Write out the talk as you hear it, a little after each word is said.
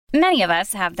Many of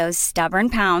us have those stubborn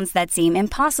pounds that seem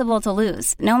impossible to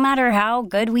lose, no matter how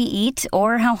good we eat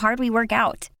or how hard we work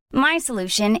out. My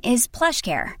solution is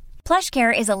PlushCare.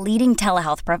 PlushCare is a leading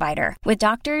telehealth provider with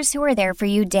doctors who are there for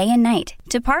you day and night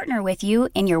to partner with you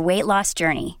in your weight loss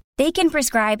journey. They can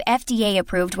prescribe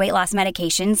FDA-approved weight loss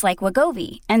medications like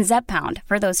Wegovy and Zepbound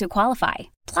for those who qualify.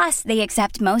 Plus, they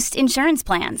accept most insurance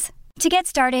plans. To get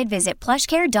started, visit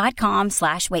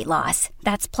plushcare.com/weightloss.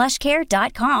 That's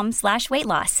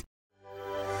plushcare.com/weightloss.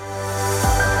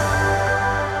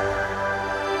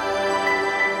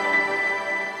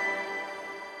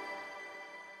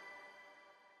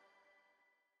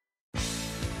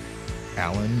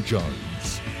 Alan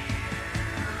Jones,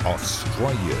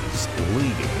 Australia's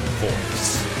leading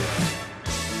voice.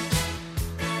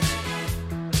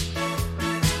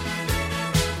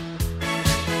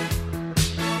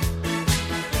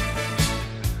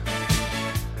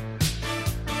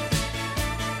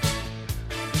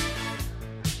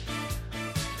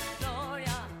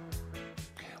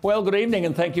 Well, good evening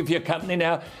and thank you for your company.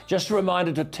 Now, just a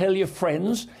reminder to tell your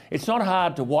friends, it's not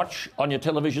hard to watch on your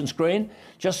television screen.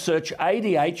 Just search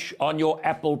ADH on your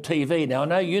Apple TV. Now, I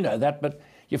know you know that, but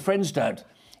your friends don't.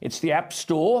 It's the App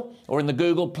Store or in the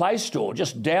Google Play Store.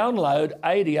 Just download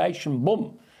ADH and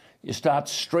boom, you start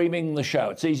streaming the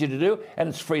show. It's easy to do and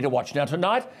it's free to watch. Now,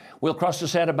 tonight, we'll cross to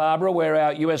Santa Barbara where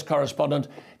our US correspondent,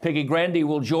 Peggy Grande,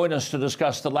 will join us to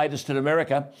discuss the latest in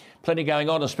America. Plenty going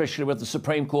on, especially with the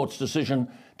Supreme Court's decision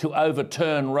to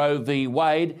overturn Roe v.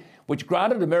 Wade, which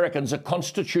granted Americans a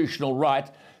constitutional right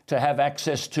to have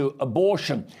access to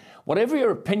abortion. Whatever your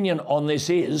opinion on this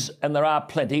is, and there are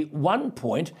plenty, one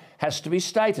point has to be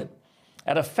stated.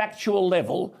 At a factual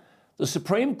level, the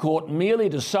Supreme Court merely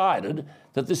decided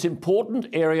that this important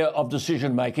area of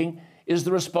decision-making is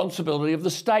the responsibility of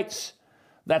the states.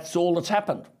 That's all that's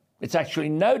happened. It's actually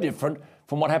no different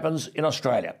from what happens in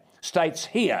Australia. States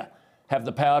here have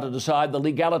the power to decide the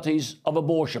legalities of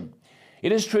abortion.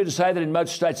 It is true to say that in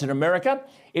most states in America,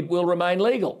 it will remain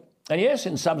legal. And yes,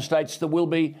 in some states there will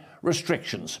be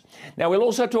restrictions. Now, we'll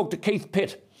also talk to Keith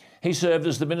Pitt. He served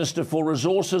as the Minister for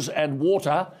Resources and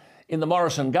Water in the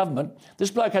Morrison government.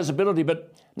 This bloke has ability,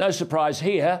 but no surprise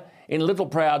here. In Little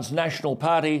Proud's National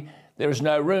Party, there is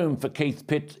no room for Keith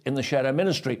Pitt in the shadow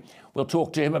ministry. We'll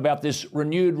talk to him about this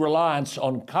renewed reliance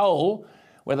on coal,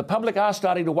 where the public are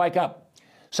starting to wake up.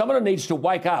 Someone who needs to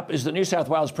wake up is the New South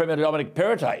Wales Premier Dominic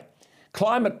Perrottet.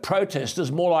 Climate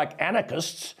protesters, more like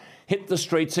anarchists, hit the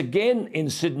streets again in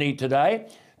Sydney today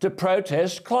to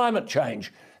protest climate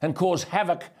change and cause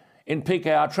havoc in peak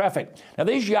hour traffic. Now,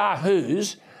 these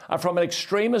yahoos are from an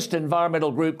extremist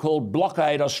environmental group called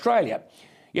Blockade Australia.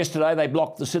 Yesterday, they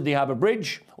blocked the Sydney Harbour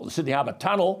Bridge, or the Sydney Harbour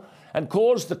Tunnel, and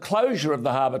caused the closure of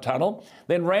the Harbour Tunnel,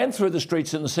 then ran through the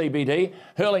streets in the CBD,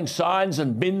 hurling signs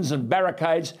and bins and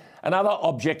barricades and other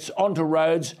objects onto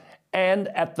roads and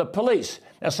at the police.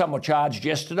 Now, some were charged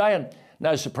yesterday, and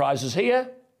no surprises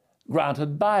here,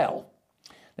 granted bail.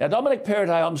 Now, Dominic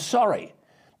Perrottet, I'm sorry,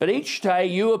 but each day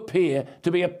you appear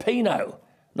to be a Pinot,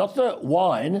 not the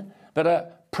wine, but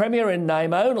a Premier in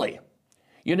name only.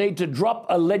 You need to drop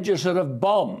a legislative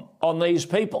bomb on these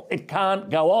people. It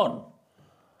can't go on.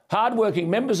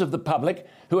 Hard-working members of the public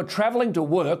who are travelling to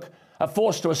work are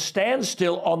forced to a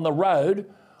standstill on the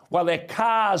road while their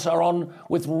cars are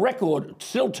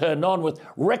still turned on with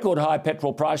record high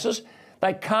petrol prices.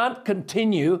 They can't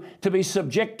continue to be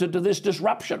subjected to this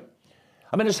disruption.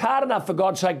 I mean, it's hard enough, for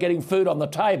God's sake, getting food on the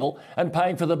table and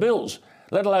paying for the bills,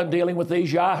 let alone dealing with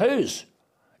these yahoos.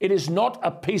 It is not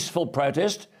a peaceful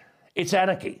protest. It's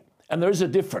anarchy, and there is a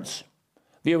difference.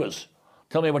 Viewers,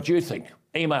 tell me what you think.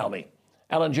 Email me,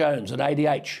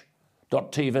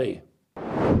 alanjones@adh.tv.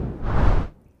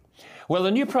 Well,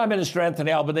 the new Prime Minister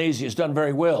Anthony Albanese has done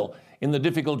very well in the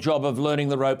difficult job of learning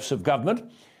the ropes of government.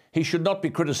 He should not be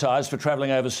criticised for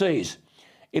travelling overseas.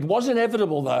 It was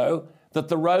inevitable, though, that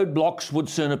the roadblocks would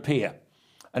soon appear.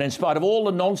 And in spite of all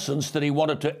the nonsense that he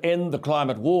wanted to end the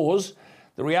climate wars,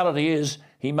 the reality is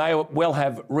he may well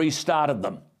have restarted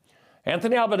them.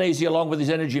 Anthony Albanese, along with his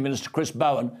Energy Minister Chris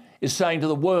Bowen, is saying to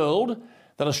the world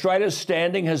that Australia's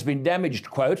standing has been damaged,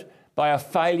 quote, by a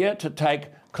failure to take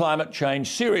climate change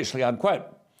seriously, unquote.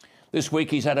 This week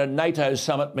he's at a NATO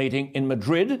summit meeting in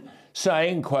Madrid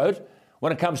saying, quote,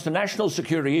 when it comes to national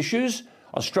security issues,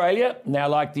 Australia, now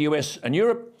like the US and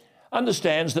Europe,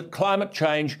 understands that climate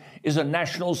change is a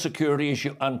national security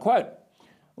issue, unquote.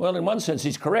 Well, in one sense,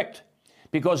 he's correct.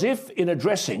 Because if, in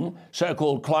addressing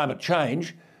so-called climate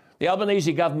change, the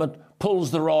Albanese government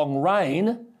pulls the wrong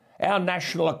rein, our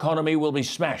national economy will be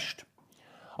smashed.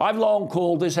 I've long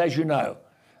called this, as you know,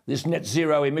 this net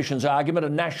zero emissions argument a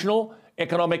national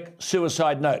economic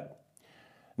suicide note.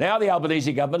 Now the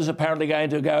Albanese government is apparently going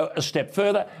to go a step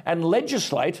further and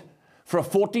legislate for a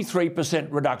 43%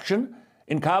 reduction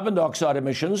in carbon dioxide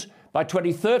emissions by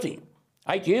 2030.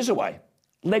 8 years away.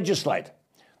 Legislate.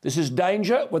 This is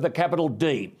danger with a capital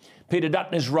D. Peter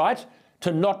Dutton is right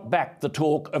to not back the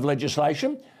talk of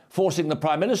legislation, forcing the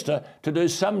Prime Minister to do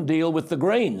some deal with the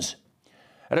Greens.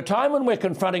 At a time when we're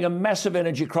confronting a massive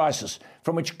energy crisis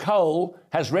from which coal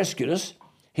has rescued us,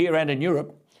 here and in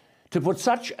Europe, to put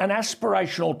such an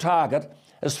aspirational target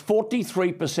as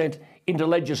 43% into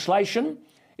legislation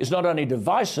is not only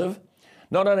divisive,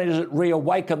 not only does it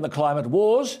reawaken the climate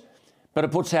wars, but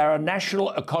it puts our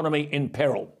national economy in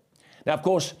peril. Now, of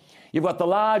course, you've got the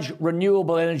large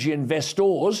renewable energy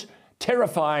investors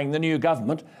terrifying the new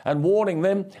government and warning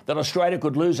them that Australia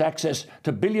could lose access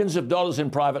to billions of dollars in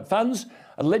private funds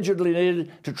allegedly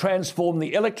needed to transform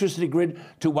the electricity grid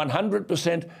to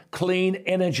 100% clean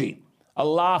energy. A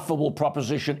laughable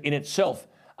proposition in itself,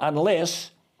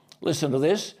 unless, listen to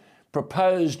this,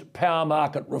 proposed power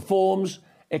market reforms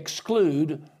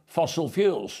exclude fossil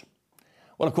fuels.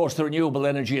 Well, of course, the renewable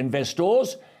energy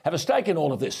investors have a stake in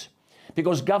all of this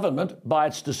because government, by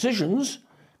its decisions,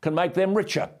 can make them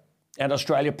richer and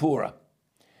Australia poorer.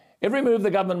 Every move the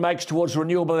government makes towards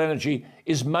renewable energy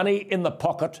is money in the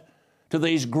pocket to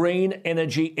these green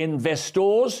energy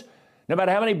investors, no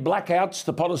matter how many blackouts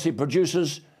the policy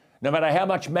produces, no matter how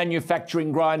much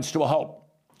manufacturing grinds to a halt.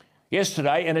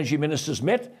 Yesterday, energy ministers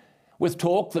met with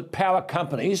talk that power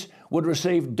companies would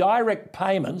receive direct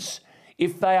payments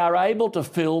if they are able to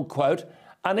fill, quote,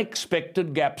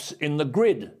 unexpected gaps in the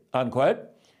grid, unquote,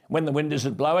 when the wind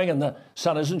isn't blowing and the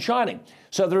sun isn't shining.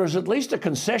 So there is at least a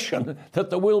concession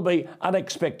that there will be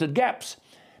unexpected gaps.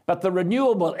 But the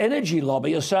renewable energy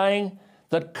lobby is saying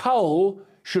that coal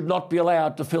should not be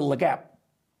allowed to fill the gap.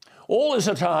 All is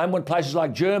a time when places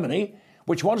like Germany,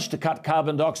 which wants to cut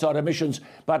carbon dioxide emissions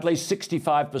by at least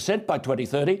 65% by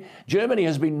 2030, Germany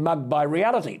has been mugged by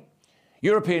reality.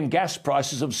 European gas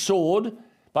prices have soared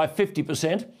by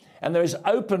 50%, and there is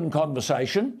open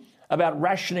conversation about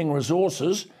rationing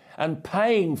resources and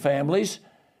paying families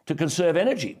to conserve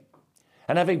energy.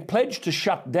 And having pledged to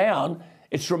shut down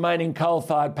its remaining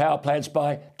coal-fired power plants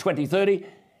by 2030,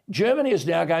 Germany is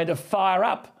now going to fire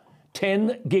up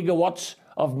 10 gigawatts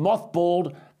of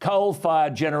mothballed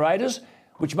coal-fired generators,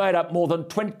 which made up more than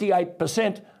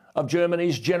 28% of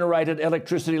Germany's generated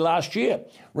electricity last year.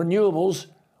 Renewables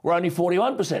were only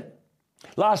 41%.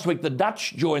 Last week, the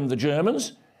Dutch joined the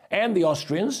Germans and the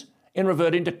Austrians in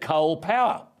reverting to coal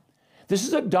power. This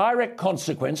is a direct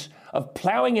consequence of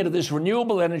ploughing into this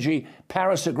renewable energy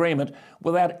Paris Agreement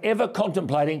without ever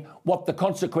contemplating what the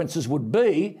consequences would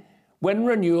be when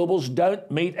renewables don't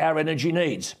meet our energy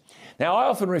needs. Now, I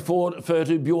often refer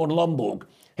to Bjorn Lomborg.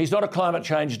 He's not a climate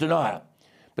change denier.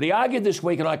 But he argued this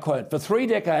week, and I quote, "For 3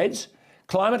 decades,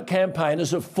 climate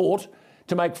campaigners have fought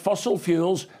to make fossil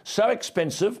fuels so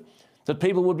expensive that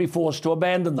people would be forced to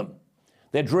abandon them.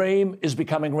 Their dream is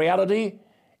becoming reality.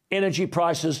 Energy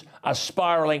prices are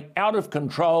spiralling out of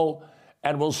control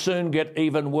and will soon get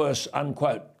even worse,"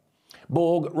 unquote.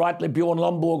 Bjorn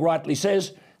Lomborg rightly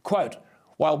says, quote,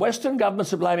 "While Western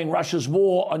governments are blaming Russia's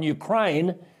war on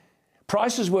Ukraine,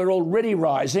 prices were already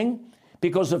rising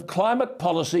because of climate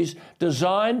policies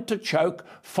designed to choke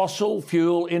fossil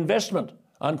fuel investment,"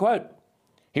 unquote.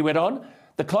 He went on,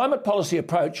 "The climate policy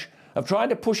approach of trying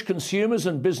to push consumers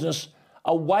and business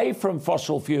away from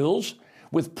fossil fuels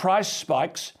with price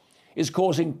spikes is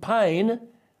causing pain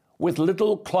with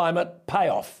little climate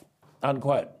payoff,"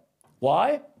 unquote.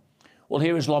 Why? Well,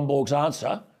 here is Lomborg's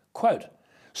answer, quote,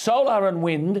 "Solar and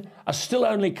wind are still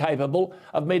only capable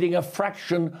of meeting a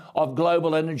fraction of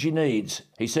global energy needs,"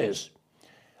 he says.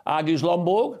 Argues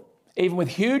Lomborg, even with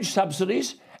huge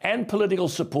subsidies and political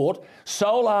support,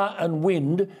 solar and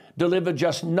wind delivered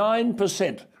just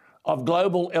 9% of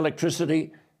global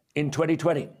electricity in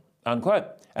 2020, unquote.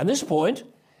 And this point,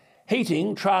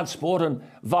 heating, transport and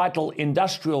vital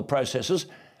industrial processes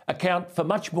account for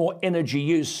much more energy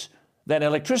use than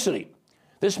electricity.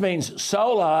 This means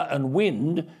solar and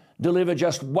wind deliver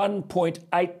just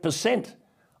 1.8%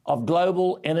 of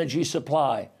global energy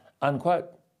supply, unquote.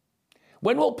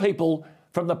 When will people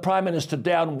from the Prime Minister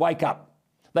down wake up?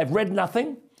 They've read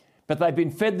nothing, but they've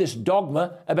been fed this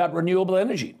dogma about renewable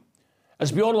energy.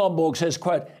 As Bjorn Lomborg says,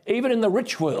 quote, "Even in the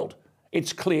rich world,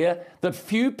 it's clear that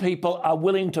few people are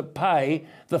willing to pay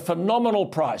the phenomenal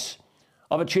price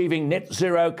of achieving net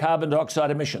zero carbon dioxide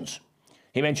emissions."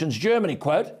 He mentions Germany,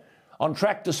 quote, "on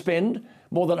track to spend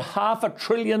more than $500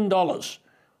 billion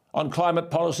on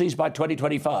climate policies by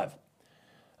 2025,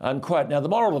 unquote. Now, the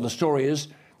moral of the story is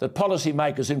that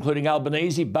policymakers, including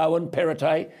Albanese, Bowen,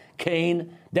 Perrottet,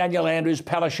 Keane, Daniel Andrews,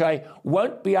 Palaszczuk,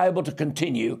 won't be able to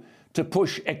continue to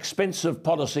push expensive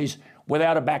policies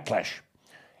without a backlash.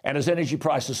 And as energy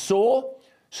prices soar,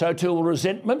 so too will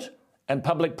resentment and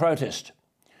public protest.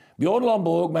 Bjorn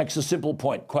Lomborg makes a simple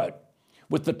point, quote,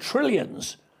 with the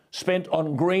trillions spent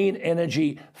on green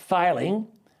energy failing,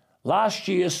 last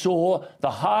year saw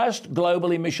the highest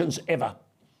global emissions ever.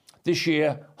 This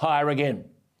year, higher again.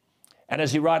 And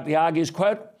as he rightly argues,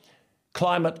 quote,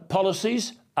 climate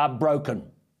policies are broken.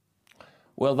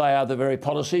 Well, they are the very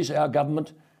policies our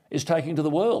government is taking to the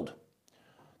world.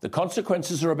 The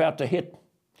consequences are about to hit.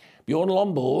 Bjorn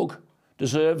Lomborg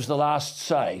deserves the last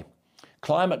say.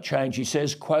 Climate change, he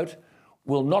says, quote,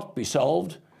 will not be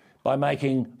solved by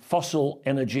making fossil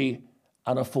energy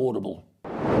unaffordable.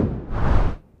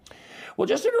 Well,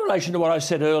 just in relation to what I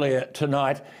said earlier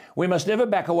tonight, we must never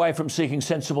back away from seeking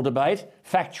sensible debate,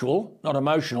 factual, not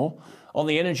emotional, on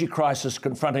the energy crisis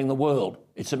confronting the world.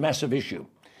 It's a massive issue.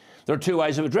 There are two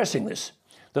ways of addressing this.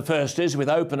 The first is with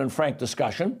open and frank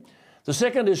discussion. The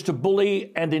second is to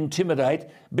bully and intimidate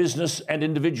business and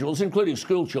individuals, including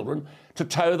school children, to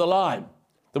toe the line,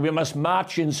 that we must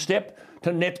march in step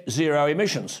to net zero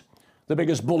emissions. The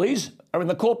biggest bullies are in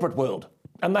the corporate world,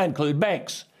 and they include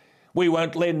banks. We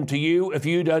won't lend to you if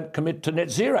you don't commit to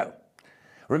net zero.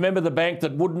 Remember the bank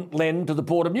that wouldn't lend to the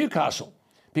Port of Newcastle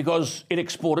because it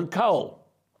exported coal.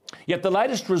 Yet the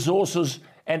latest Resources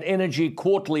and Energy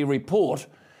Quarterly report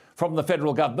from the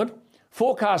federal government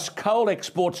forecasts coal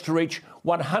exports to reach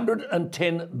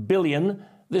 $110 billion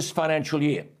this financial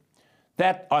year.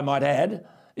 That, I might add,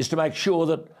 is to make sure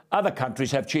that other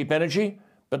countries have cheap energy,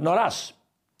 but not us.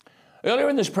 Earlier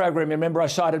in this program, remember I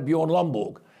cited Bjorn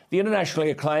Lomborg, the internationally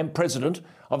acclaimed president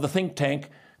of the think tank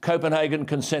Copenhagen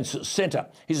Consensus Centre.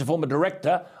 He's a former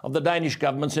director of the Danish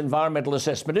government's Environmental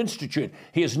Assessment Institute.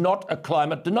 He is not a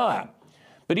climate denier.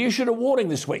 But he issued a warning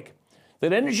this week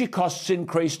that energy costs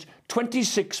increased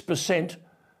 26%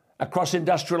 across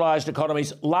industrialised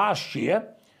economies last year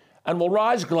and will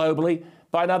rise globally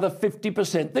by another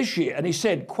 50% this year. And he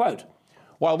said, quote,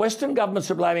 while Western governments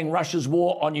are blaming Russia's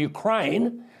war on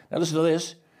Ukraine, now listen to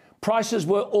this, prices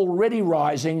were already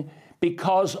rising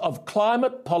because of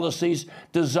climate policies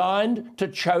designed to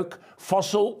choke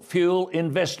fossil fuel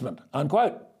investment,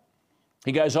 unquote.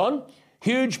 He goes on,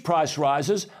 huge price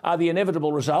rises are the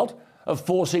inevitable result of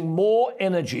forcing more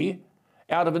energy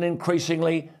out of an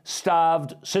increasingly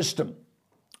starved system.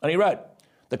 And he wrote,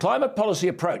 the climate policy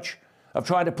approach of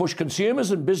trying to push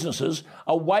consumers and businesses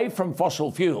away from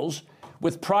fossil fuels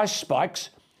with price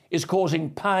spikes is causing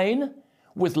pain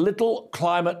with little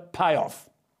climate payoff.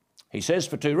 He says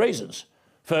for two reasons.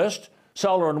 First,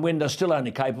 solar and wind are still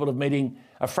only capable of meeting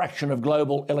a fraction of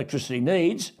global electricity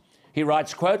needs. He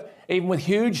writes, quote, even with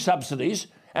huge subsidies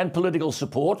and political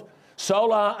support,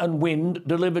 solar and wind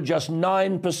delivered just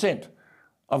 9%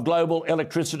 of global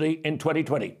electricity in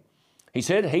 2020. He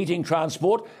said heating,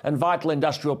 transport and vital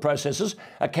industrial processes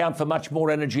account for much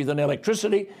more energy than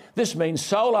electricity. This means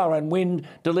solar and wind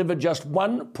delivered just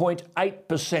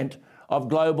 1.8% of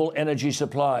global energy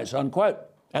supplies, unquote.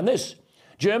 And this,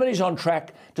 Germany's on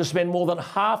track to spend more than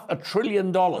 $500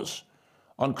 billion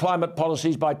on climate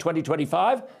policies by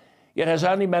 2025, yet has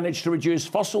only managed to reduce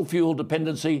fossil fuel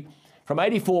dependency from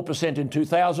 84% in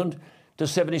 2000 to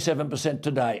 77%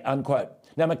 today, unquote.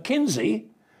 Now, McKinsey,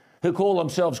 who call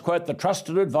themselves, quote, the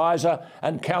trusted advisor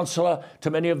and counsellor to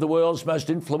many of the world's most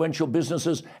influential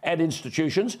businesses and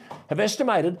institutions, have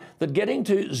estimated that getting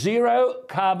to zero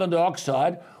carbon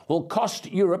dioxide will cost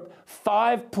Europe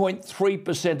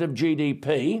 5.3% of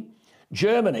GDP,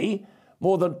 Germany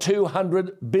more than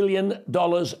 $200 billion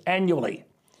annually,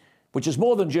 which is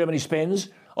more than Germany spends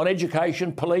on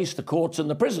education, police, the courts and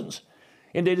the prisons.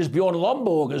 Indeed, as Bjorn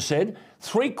Lomborg has said,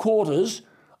 3/4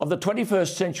 of the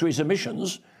 21st century's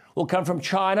emissions will come from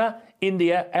China,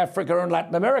 India, Africa and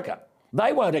Latin America.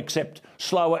 They won't accept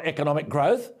slower economic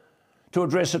growth to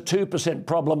address a 2%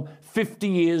 problem 50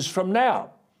 years from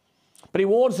now. But he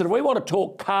warns that if we want to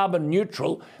talk carbon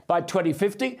neutral by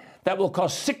 2050, that will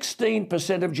cost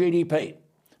 16% of GDP.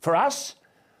 For us,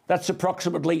 that's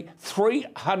approximately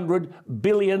 $300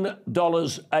 billion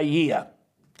a year.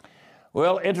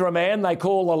 Well, enter a man they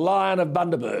call the Lion of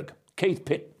Bundaberg, Keith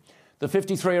Pitt, the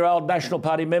 53-year-old National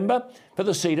Party member for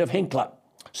the seat of Hinkler,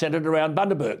 centred around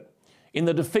Bundaberg. In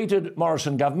the defeated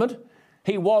Morrison government,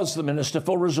 he was the Minister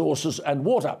for Resources and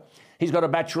Water. He's got a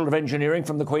Bachelor of Engineering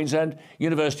from the Queensland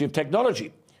University of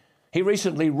Technology. He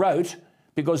recently wrote,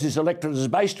 because his electorate is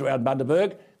based around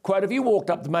Bundaberg, quote, if you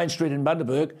walked up the main street in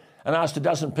Bundaberg and asked a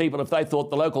dozen people if they thought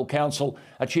the local council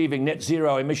achieving net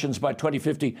zero emissions by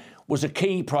 2050 was a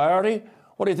key priority,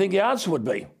 What do you think the answer would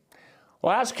be?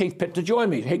 Well, I asked Keith Pitt to join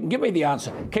me. He can give me the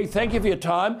answer. Keith, thank you for your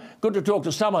time. Good to talk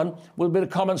to someone with a bit of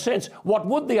common sense. What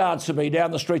would the answer be down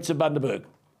the streets of Bundaberg?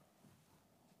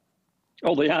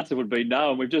 Well, the answer would be no.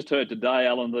 And we've just heard today,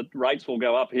 Alan, that rates will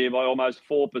go up here by almost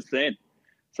 4%.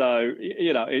 So,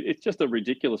 it's just a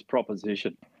ridiculous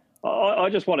proposition. I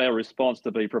just want our response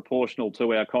to be proportional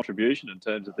to our contribution in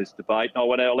terms of this debate. And I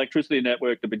want our electricity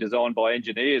network to be designed by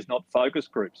engineers, not focus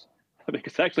groups,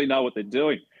 because they actually know what they're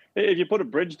doing. If you put a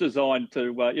bridge design to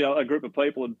a group of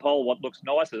people and poll what looks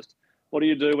nicest, what do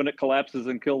you do when it collapses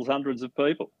and kills hundreds of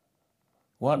people?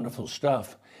 Wonderful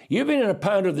stuff. You've been an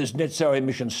opponent of this net zero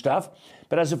emission stuff,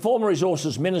 but as a former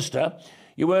resources minister,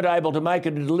 you weren't able to make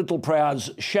it into Little Proud's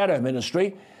shadow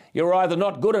ministry. You were either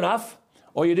not good enough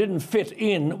or you didn't fit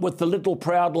in with the Little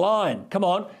Proud line. Come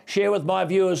on, share with my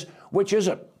viewers, which is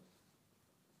it?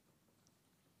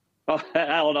 Oh,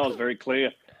 Alan, I was very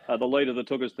clear. The leader that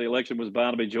took us to the election was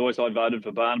Barnaby Joyce. I voted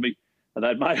for Barnaby, and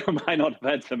they may or may not have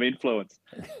had some influence.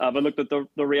 But look,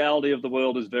 the reality of the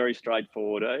world is very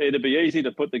straightforward. It'd be easy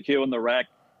to put the queue in the rack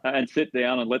and sit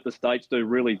down and let the states do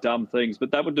really dumb things,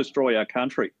 but that would destroy our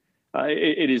country.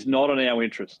 It is not in our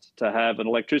interest to have an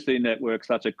electricity network,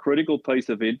 such a critical piece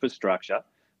of infrastructure,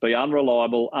 be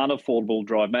unreliable, unaffordable,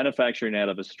 drive manufacturing out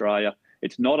of Australia.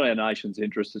 It's not in our nation's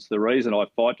interest. It's the reason I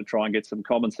fight to try and get some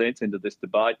common sense into this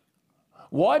debate.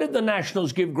 Why did the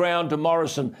Nationals give ground to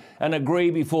Morrison and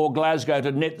agree before Glasgow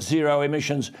to net zero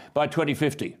emissions by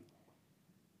 2050?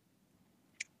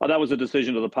 That was a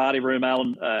decision of the party room,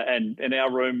 Alan, and in our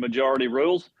room, majority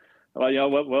rules.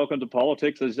 Welcome to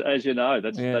politics, as you know.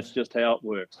 That's just how it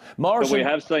works. Morrison, but we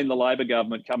have seen the Labor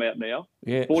government come out now.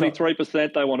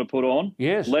 43% they want to put on,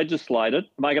 legislate it,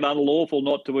 make it unlawful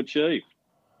not to achieve.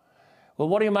 Well,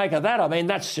 what do you make of that? I mean,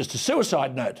 that's just a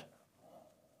suicide note.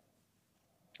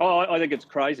 Oh, I think it's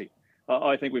crazy.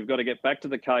 I think we've got to get back to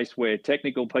the case where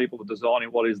technical people are designing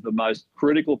what is the most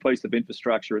critical piece of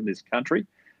infrastructure in this country.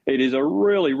 It is a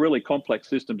really, really complex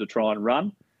system to try and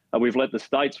run. We've let the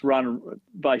states run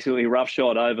basically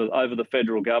roughshod over the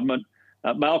federal government.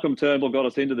 Malcolm Turnbull got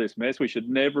us into this mess. We should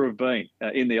never have been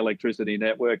in the electricity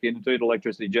network, into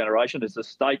electricity generation. It's a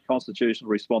state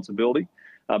constitutional responsibility,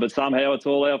 but somehow it's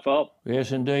all our fault.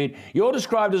 Yes, indeed. You're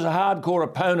described as a hardcore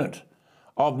opponent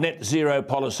of net zero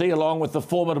policy, along with the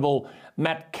formidable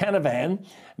Matt Canavan.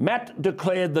 Matt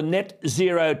declared the net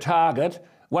zero target,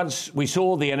 once we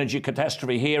saw the energy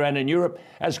catastrophe here and in Europe,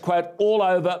 as, quote, all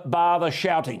over bar the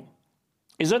shouting.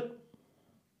 Is it?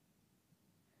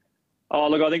 Oh,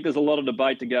 look, I think there's a lot of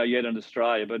debate to go yet in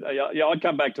Australia, but I'd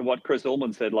come back to what Chris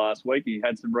Ullman said last week. He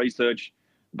had some research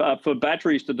for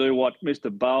batteries to do what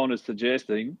Mr. Bowen is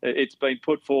suggesting. It's been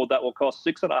put forward that will cost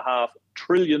 $6.5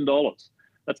 trillion.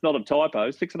 That's not a typo,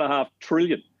 $6.5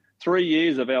 trillion. 3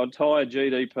 years of our entire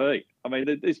GDP. I mean,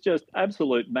 it's just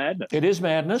absolute madness. It is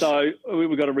madness. So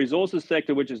we've got a resources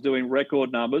sector which is doing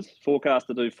record numbers, forecast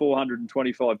to do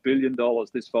 $425 billion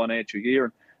this financial year.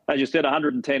 And as you said,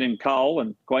 110 in coal,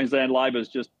 and Queensland Labor's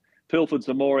just pilfered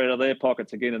some more out of their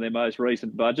pockets again in their most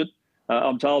recent budget.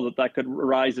 I'm told that could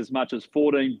raise as much as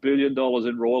 $14 billion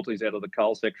in royalties out of the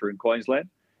coal sector in Queensland.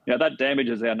 That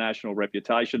damages our national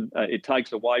reputation. It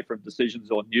takes away from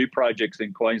decisions on new projects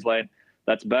in Queensland.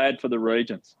 That's bad for the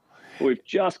regions. We've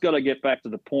just got to get back to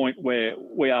the point where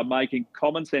we are making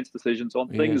common sense decisions on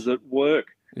things that work.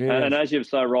 Yes. And as you've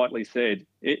so rightly said,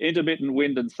 intermittent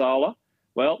wind and solar,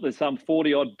 well, there's some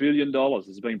 $40-odd billion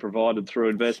has been provided through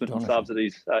investment and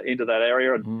subsidies into that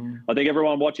area. And I think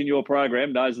everyone watching your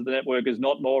program knows that the network is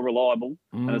not more reliable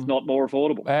and it's not more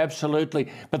affordable. Absolutely.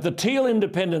 But the Teal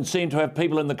independents seem to have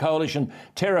people in the coalition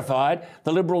terrified.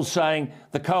 The Liberals saying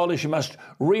the coalition must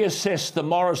reassess the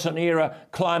Morrison-era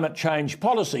climate change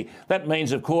policy. That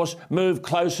means, of course, move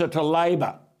closer to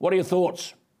Labor. What are your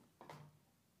thoughts?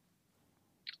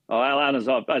 Oh, Alan, as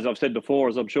I've said before,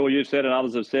 as I'm sure you've said and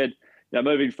others have said,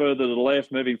 moving further to the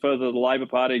left, moving further to the Labor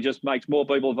Party just makes more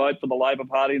people vote for the Labor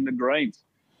Party than the Greens.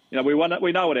 We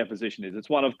know what our position is. It's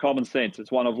one of common sense. It's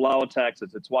one of lower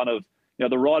taxes. It's one of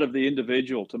the right of the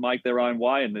individual to make their own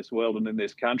way in this world and in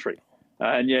this country.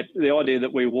 And yet the idea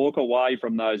that we walk away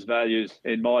from those values,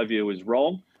 in my view, is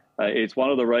wrong. It's one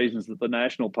of the reasons that the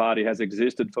National Party has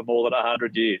existed for more than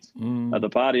 100 years. The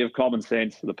party of common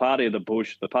sense, the party of the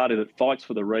bush, the party that fights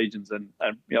for the regions and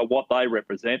what they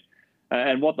represent.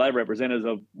 And what they represent is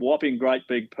a whopping great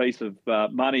big piece of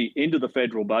money into the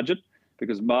federal budget,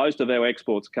 because most of our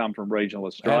exports come from regional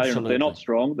Australia. Absolutely. And if they're not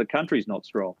strong, the country's not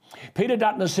strong. Peter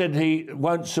Dutton said he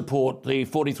won't support the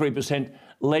 43%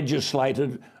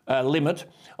 legislated limit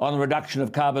on the reduction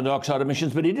of carbon dioxide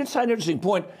emissions, but he did say an interesting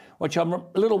point, which I'm a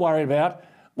little worried about.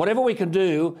 whatever we can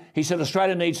do, he said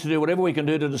Australia needs to do whatever we can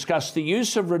do to discuss the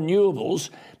use of renewables,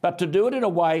 but to do it in a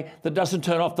way that doesn't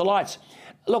turn off the lights.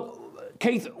 Look,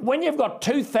 Keith, when you've got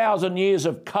 2,000 years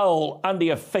of coal under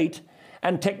your feet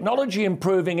and technology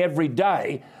improving every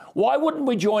day, why wouldn't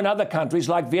we join other countries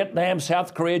like Vietnam,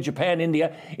 South Korea, Japan,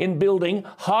 India in building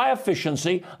high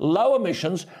efficiency, low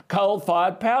emissions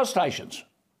coal-fired power stations?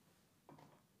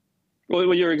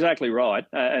 Well, you're exactly right.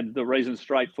 And the reason's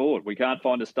straightforward. We can't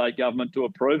find a state government to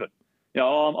approve it. You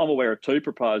know, I'm aware of 2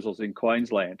 proposals in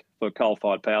Queensland for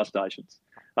coal-fired power stations.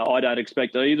 I don't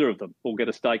expect either of them will get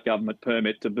a state government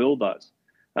permit to build those.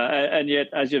 And yet,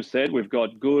 as you've said, we've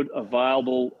got good,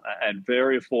 available and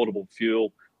very affordable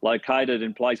fuel located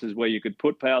in places where you could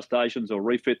put power stations or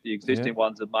refit the existing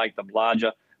ones and make them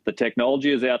larger. The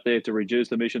technology is out there to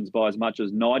reduce emissions by as much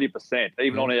as 90%,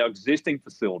 even on our existing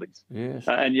facilities. Yes.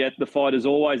 And yet the fight is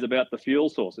always about the fuel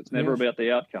source. It's never about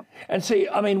the outcome. And see,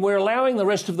 I mean, we're allowing the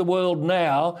rest of the world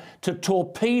now to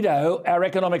torpedo our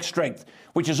economic strength,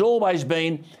 which has always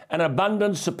been an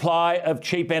abundant supply of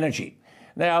cheap energy.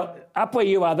 Now, up where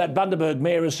you are, that Bundaberg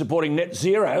mayor is supporting net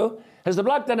zero. Has the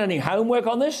bloke done any homework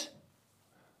on this?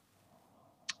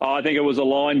 I think it was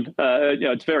aligned.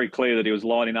 It's very clear that he was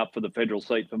lining up for the federal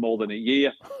seat for more than a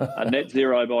year. Net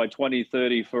zero by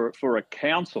 2030 for a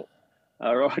council,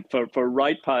 for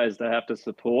ratepayers to have to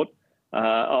support.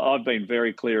 I've been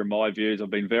very clear in my views. I've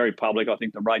been very public. I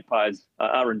think the ratepayers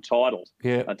are entitled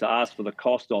to ask for the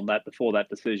cost on that before that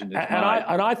decision is made.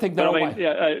 And I think they'll wake up.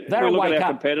 Look at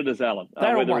our competitors, Alan,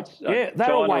 whether it's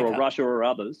China or Russia or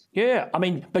others. Yeah, I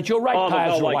mean, but your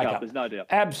ratepayers will wake up. There's no doubt.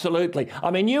 Absolutely.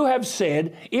 I mean, you have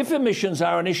said if emissions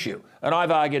are an issue, and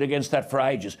I've argued against that for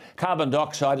ages, carbon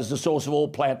dioxide is the source of all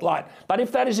plant life. But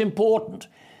if that is important,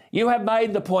 you have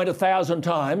made the point 1,000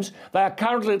 times. They are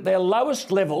currently at their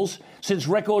lowest levels since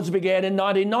records began in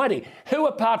 1990. Who,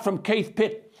 apart from Keith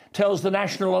Pitt, tells the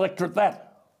national electorate that?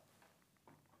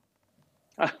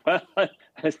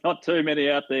 There's not too many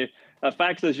out there.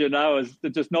 Facts, as you know, is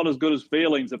just not as good as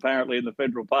feelings, apparently, in the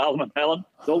federal parliament, Alan.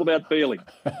 It's all about feeling.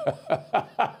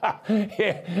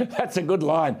 Yeah, that's a good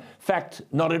line. Fact,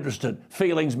 not interested.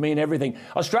 Feelings mean everything.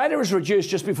 Australia has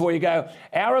reduced, just before you go,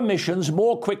 our emissions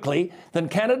more quickly than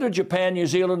Canada, Japan, New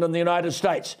Zealand and the United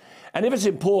States. And if it's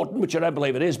important, which I don't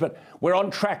believe it is, but we're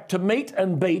on track to meet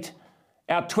and beat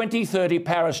our 2030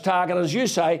 Paris target. As you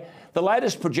say, the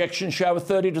latest projections show a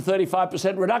 30 to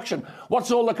 35% reduction.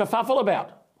 What's all the kerfuffle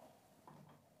about?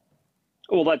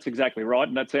 Well, that's exactly right,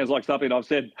 and that sounds like something I've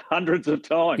said hundreds of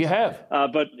times. You have.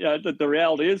 But the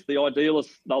reality is the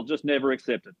idealists, they'll just never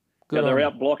accept it. They're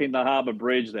out blocking the Harbour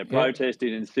Bridge, they're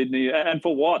protesting in Sydney, and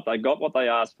for what? They got what they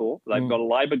asked for. They've got a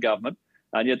Labor government,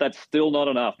 and yet that's still not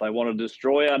enough. They want to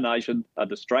destroy our nation,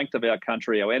 the strength of our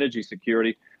country, our energy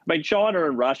security. I mean, China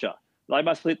and Russia, they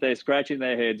must sit there scratching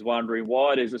their heads wondering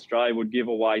why it is Australia would give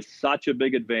away such a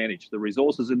big advantage, the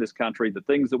resources in this country, the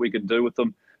things that we can do with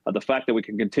them, the fact that we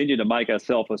can continue to make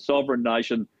ourselves a sovereign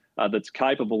nation that's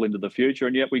capable into the future,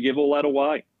 and yet we give all that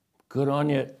away. Good on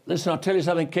you. Listen, I'll tell you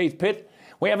something, Keith Pitt.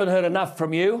 We haven't heard enough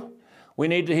from you. We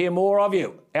need to hear more of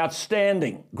you.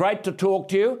 Outstanding. Great to talk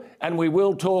to you, and we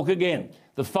will talk again.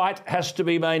 The fight has to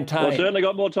be maintained. Well, I've certainly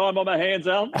got more time on my hands,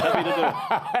 Alan. Happy to do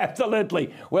it.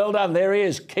 Absolutely. Well done. There he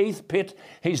is, Keith Pitt.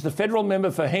 He's the federal member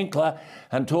for Hinkler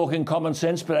and talking common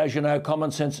sense, but as you know,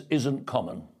 common sense isn't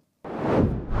common.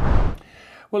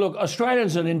 Well, look,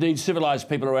 Australians and indeed civilised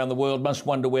people around the world must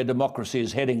wonder where democracy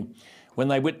is heading when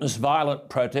they witness violent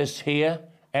protests here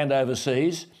and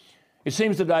overseas. It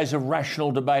seems the days of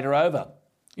rational debate are over.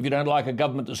 If you don't like a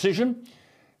government decision,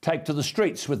 take to the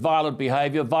streets with violent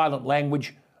behaviour, violent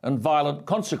language and violent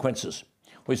consequences.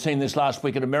 We've seen this last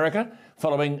week in America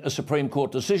following a Supreme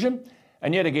Court decision,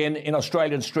 and yet again in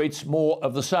Australian streets more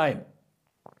of the same.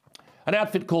 An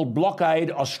outfit called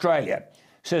Blockade Australia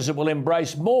says it will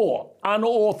embrace more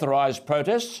unauthorised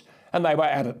protests, and they were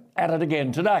at it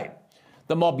again today.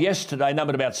 The mob yesterday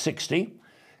numbered about 60,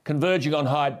 converging on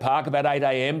Hyde Park about 8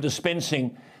 a.m,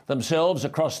 dispensing themselves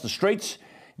across the streets,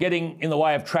 getting in the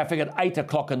way of traffic at 8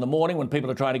 o'clock in the morning when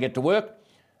people are trying to get to work,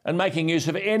 and making use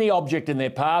of any object in their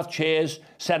path, chairs,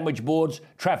 sandwich boards,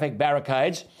 traffic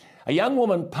barricades. A young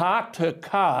woman parked her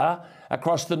car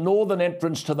across the northern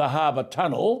entrance to the Harbour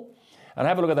Tunnel. And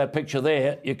have a look at that picture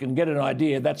there. You can get an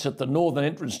idea. That's at the northern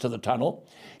entrance to the tunnel.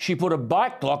 She put a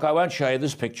bike lock, I won't show you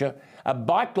this picture, a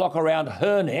bike lock around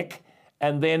her neck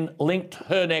and then linked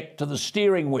her neck to the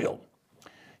steering wheel.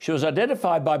 She was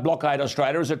identified by Blockade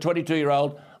Australia as a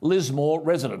 22-year-old Lismore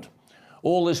resident.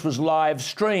 All this was live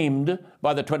streamed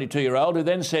by the 22-year-old, who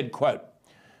then said, quote,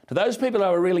 "To those people who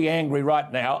are really angry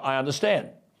right now, I understand.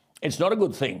 It's not a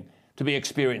good thing to be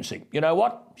experiencing. You know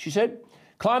what?" she said.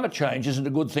 Climate change isn't a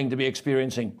good thing to be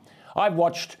experiencing. I've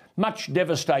watched much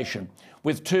devastation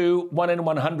with 2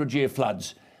 1-in-100-year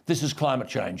floods. This is climate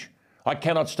change. I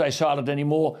cannot stay silent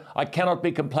anymore. I cannot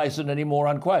be complacent anymore,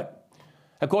 unquote.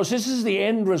 Of course, this is the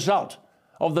end result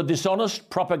of the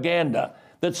dishonest propaganda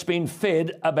that's been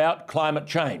fed about climate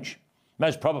change.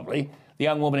 Most probably, the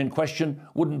young woman in question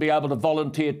wouldn't be able to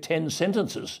volunteer 10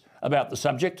 sentences about the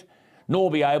subject,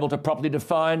 nor be able to properly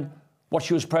define what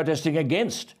she was protesting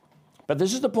against. But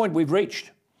this is the point we've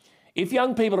reached. If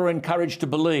young people are encouraged to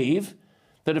believe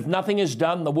that if nothing is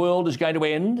done, the world is going to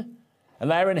end,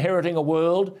 and they are inheriting a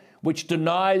world which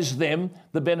denies them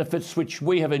the benefits which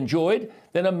we have enjoyed,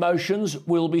 then emotions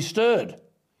will be stirred.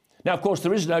 Now, of course,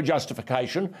 there is no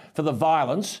justification for the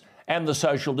violence and the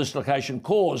social dislocation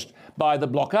caused by the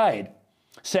blockade.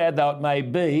 Sad though it may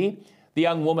be, the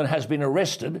young woman has been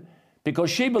arrested because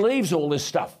she believes all this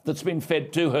stuff that's been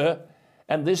fed to her,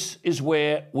 and this is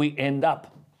where we end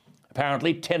up.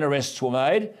 Apparently 10 arrests were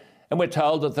made, and we're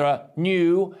told that there are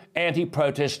new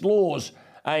anti-protest laws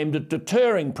aimed at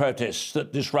deterring protests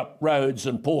that disrupt roads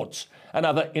and ports and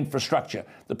other infrastructure.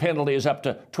 The penalty is up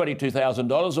to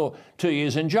 $22,000 or 2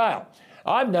 years in jail.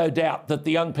 I've no doubt that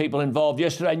the young people involved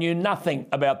yesterday knew nothing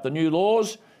about the new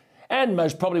laws and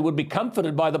most probably would be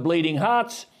comforted by the bleeding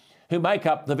hearts who make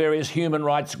up the various human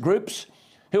rights groups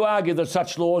who argue that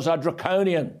such laws are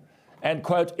draconian and,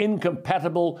 quote,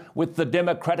 incompatible with the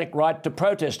democratic right to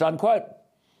protest, unquote.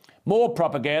 More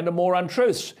propaganda, more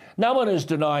untruths. No one is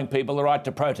denying people the right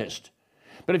to protest.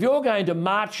 But if you're going to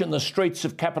march in the streets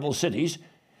of capital cities,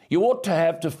 you ought to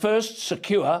have to first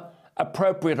secure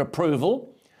appropriate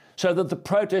approval so that the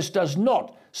protest does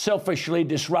not selfishly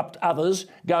disrupt others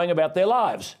going about their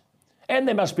lives. And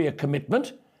there must be a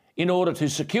commitment, in order to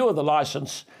secure the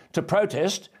licence to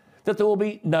protest, that there will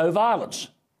be no violence.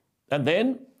 And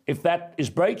then, if that is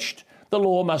breached, the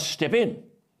law must step in.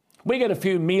 We get a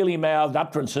few mealy-mouthed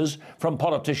utterances from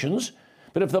politicians,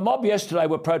 but if the mob yesterday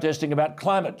were protesting about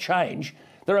climate change,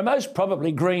 there are most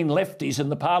probably green lefties in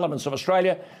the parliaments of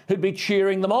Australia who'd be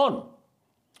cheering them on.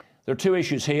 There are two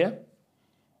issues here.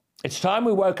 It's time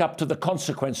we woke up to the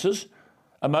consequences,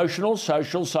 emotional,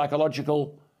 social,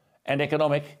 psychological and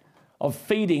economic, of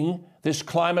feeding this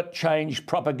climate change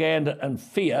propaganda and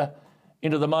fear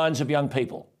into the minds of young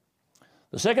people.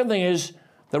 The second thing is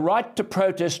the right to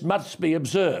protest must be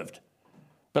observed.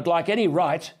 But like any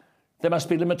right, there must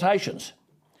be limitations.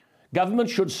 Government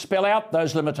should spell out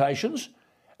those limitations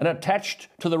and attached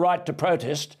to the right to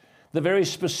protest the very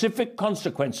specific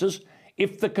consequences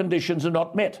if the conditions are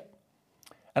not met.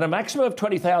 And a maximum of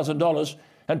 $20,000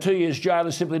 and 2 years jail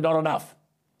is simply not enough.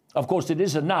 Of course, it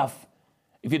is enough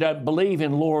if you don't believe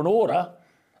in law and order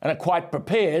and are quite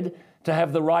prepared to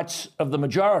have the rights of the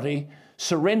majority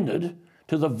surrendered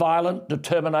to the violent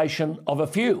determination of a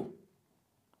few.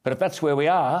 But if that's where we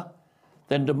are,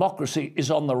 then democracy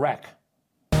is on the rack.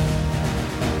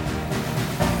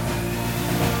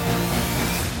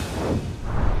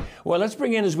 Well, let's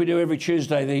bring in, as we do every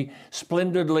Tuesday, the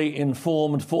splendidly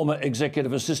informed former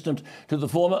executive assistant to the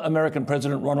former American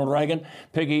President Ronald Reagan,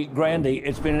 Peggy Grande.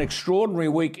 It's been an extraordinary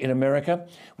week in America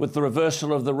with the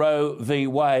reversal of the Roe v.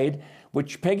 Wade,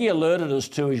 which Peggy alerted us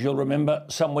to, as you'll remember,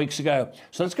 some weeks ago.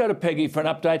 So let's go to Peggy for an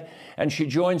update, and she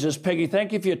joins us. Peggy,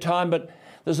 thank you for your time, but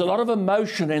there's a lot of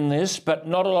emotion in this, but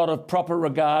not a lot of proper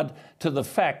regard to the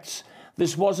facts.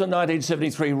 This was a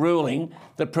 1973 ruling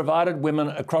that provided women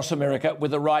across America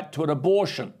with a right to an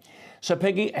abortion. So,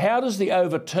 Peggy, how does the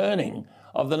overturning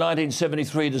of the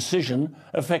 1973 decision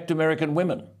affect American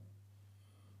women?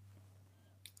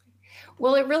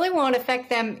 Well, it really won't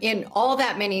affect them in all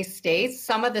that many states.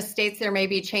 Some of the states there may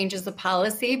be changes of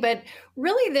policy, but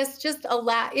really this just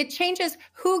it changes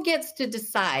who gets to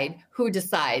decide who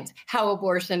decides how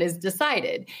abortion is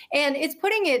decided. And it's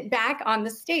putting it back on the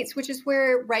states, which is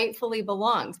where it rightfully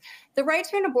belongs. The right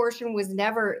to an abortion was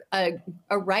never a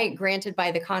right granted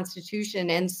by the Constitution.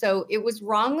 And so it was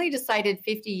wrongly decided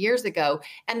 50 years ago,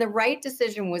 and the right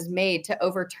decision was made to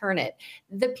overturn it.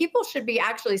 The people should be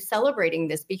actually celebrating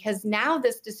this because now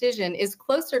this decision is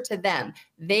closer to them.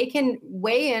 They can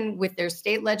weigh in with their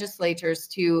state legislatures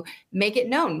to make it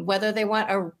known whether they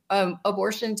want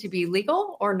abortion to be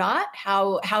legal or not,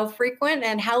 how frequent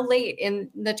and how late in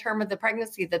the term of the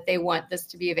pregnancy that they want this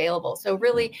to be available. So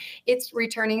really, it's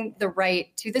returning the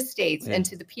right to the states and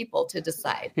to the people to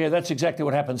decide. Yeah, that's exactly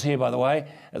what happens here, by the way.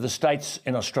 The states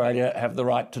in Australia have the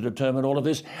right to determine all of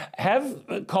this.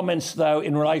 Have comments, though,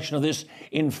 in relation to this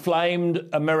inflamed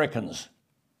Americans?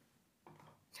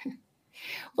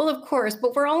 Well, of course,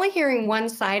 but we're only hearing one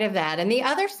side of that. And the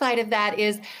other side of that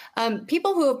is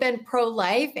people who have been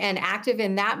pro-life and active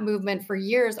in that movement for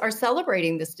years are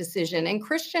celebrating this decision. And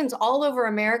Christians all over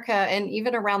America and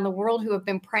even around the world who have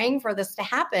been praying for this to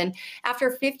happen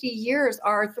after 50 years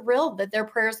are thrilled that their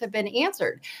prayers have been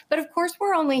answered. But of course,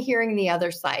 we're only hearing the other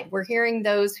side. We're hearing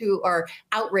those who are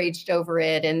outraged over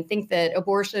it and think that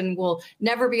abortion will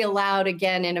never be allowed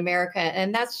again in America.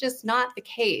 And that's just not the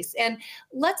case. And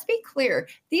let's be clear,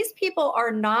 these people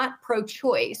are not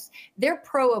pro-choice. They're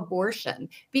pro-abortion.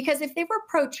 Because if they were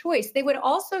pro-choice, they would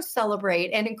also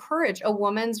celebrate and encourage a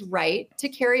woman's right to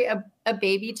carry a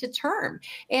baby to term.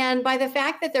 And by the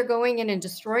fact that they're going in and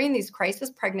destroying these crisis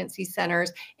pregnancy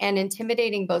centers and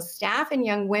intimidating both staff and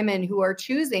young women who are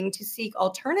choosing to seek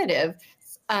alternatives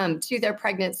to their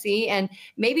pregnancy and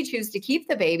maybe choose to keep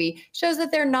the baby, shows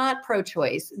that they're not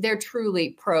pro-choice. They're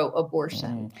truly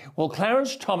pro-abortion. Well,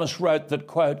 Clarence Thomas wrote that,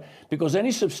 quote, because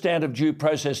any substantive due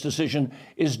process decision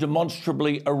is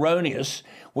demonstrably erroneous,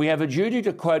 we have a duty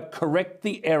to, quote, correct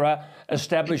the error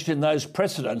established in those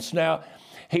precedents. Now,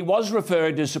 he was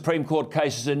referring to Supreme Court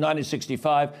cases in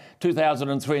 1965,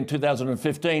 2003 and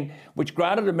 2015, which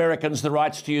granted Americans the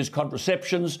rights to use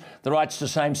contraceptions, the rights to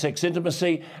same-sex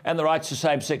intimacy and the rights to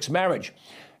same-sex marriage.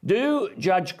 Do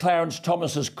Judge Clarence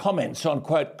Thomas's comments on,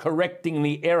 quote, correcting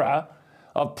the error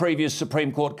of previous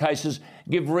Supreme Court cases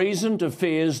give reason to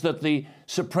fears that the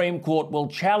Supreme Court will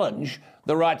challenge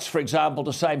the rights, for example,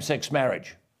 to same-sex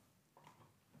marriage?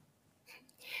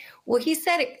 Well, he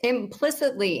said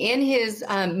implicitly in his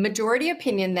majority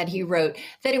opinion that he wrote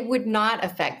that it would not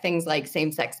affect things like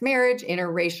same-sex marriage,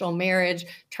 interracial marriage,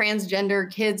 transgender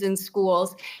kids in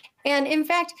schools. And in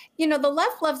fact, the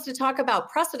left loves to talk about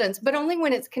precedents, but only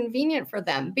when it's convenient for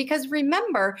them. Because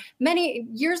remember, many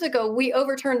years ago, we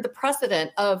overturned the precedent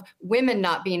of women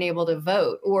not being able to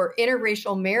vote or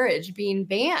interracial marriage being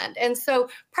banned. And so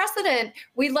precedent,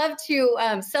 we love to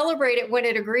celebrate it when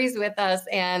it agrees with us,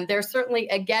 and they're certainly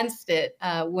against it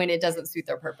when it doesn't suit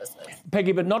their purposes.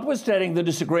 Peggy, but notwithstanding the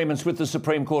disagreements with the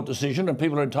Supreme Court decision, and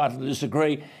people are entitled to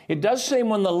disagree, it does seem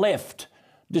when the left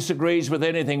disagrees with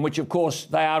anything, which of course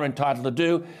they are entitled to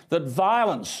do, that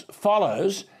violence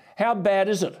follows. How bad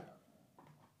is it?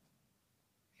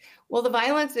 Well, the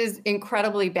violence is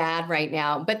incredibly bad right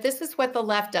now, but this is what the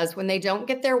left does when they don't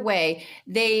get their way.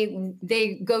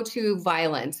 They go to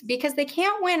violence because they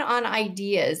can't win on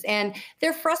ideas, and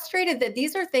they're frustrated that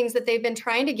these are things that they've been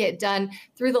trying to get done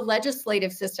through the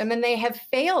legislative system, and they have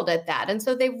failed at that. And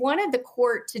so they wanted the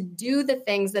court to do the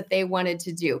things that they wanted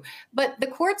to do. But the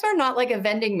courts are not like a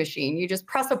vending machine. You just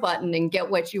press a button and get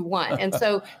what you want. And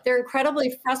so they're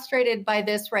incredibly frustrated by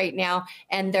this right now.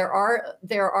 And there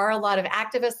are a lot of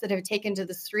activists that have taken to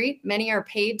the street. Many are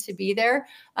paid to be there.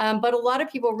 But a lot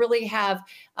of people really have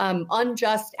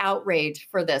unjust outrage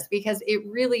for this because it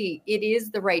is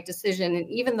the right decision. And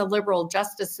even the liberal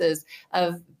justices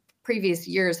of previous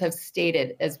years have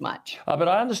stated as much. But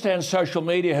I understand social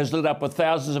media has lit up with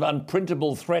thousands of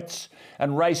unprintable threats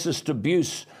and racist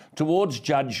abuse towards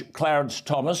Judge Clarence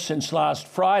Thomas since last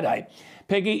Friday.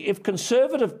 Peggy, if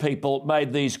conservative people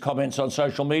made these comments on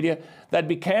social media, they'd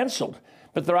be cancelled.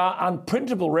 But there are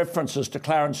unprintable references to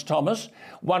Clarence Thomas,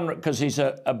 one because he's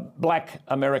a black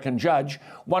American judge,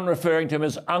 one referring to him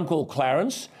as Uncle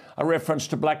Clarence, a reference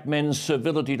to black men's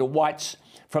servility to whites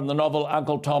from the novel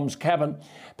Uncle Tom's Cabin.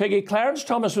 Peggy, Clarence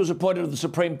Thomas was appointed to the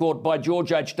Supreme Court by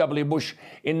George H.W. Bush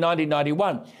in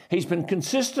 1991. He's been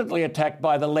consistently attacked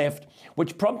by the left,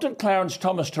 which prompted Clarence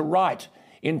Thomas to write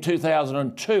in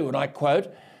 2002, and I quote,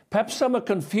 "Perhaps some are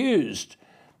confused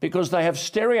because they have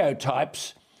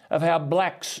stereotypes of how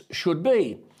blacks should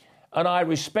be. And I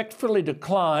respectfully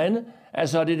decline,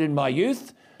 as I did in my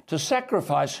youth, to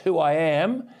sacrifice who I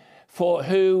am for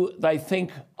who they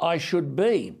think I should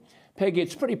be." Peggy,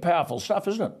 it's pretty powerful stuff,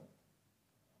 isn't it?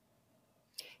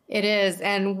 It is.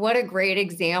 And what a great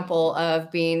example of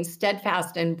being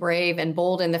steadfast and brave and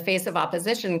bold in the face of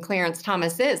opposition Clarence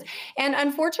Thomas is. And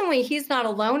unfortunately, he's not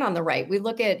alone on the right. We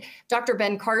look at Dr.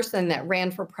 Ben Carson that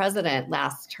ran for president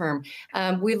last term.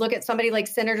 We look at somebody like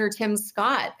Senator Tim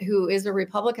Scott, who is a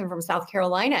Republican from South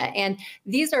Carolina. And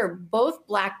these are both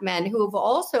black men who have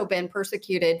also been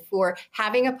persecuted for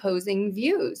having opposing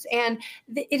views. And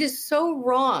it is so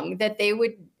wrong that they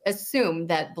would assume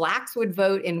that blacks would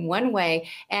vote in one way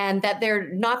and that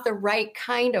they're not the right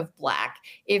kind of black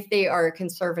if they are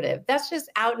conservative. That's just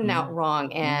out and out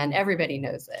wrong, and everybody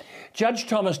knows it. Judge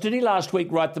Thomas, did he last week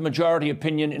write the majority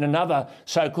opinion in another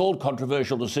so-called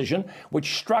controversial decision,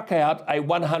 which struck out a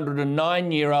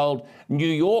 109-year-old New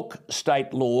York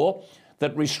state law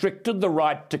that restricted the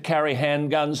right to carry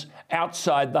handguns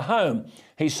outside the home.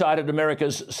 He cited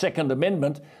America's Second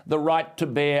Amendment, the right to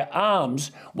bear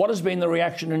arms. What has been the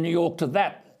reaction in New York to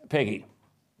that, Peggy?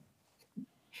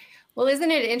 Well,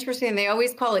 isn't it interesting? They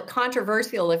always call it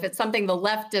controversial if it's something the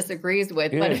left disagrees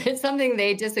with, but if it's something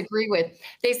they disagree with,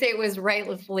 they say it was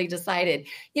rightfully decided.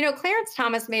 You know, Clarence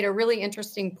Thomas made a really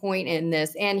interesting point in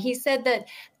this, and he said that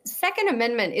Second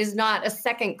Amendment is not a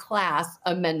second-class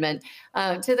amendment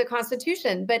to the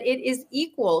Constitution, but it is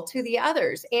equal to the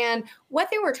others. And what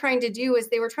they were trying to do is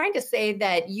they were trying to say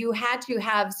that you had to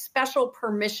have special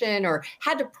permission or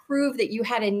had to prove that you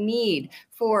had a need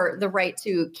for the right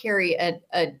to carry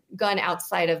a gun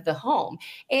outside of the home.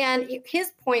 And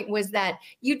his point was that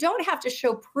you don't have to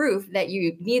show proof that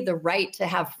you need the right to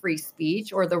have free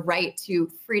speech or the right to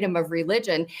freedom of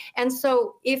religion. And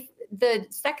so if the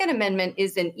Second Amendment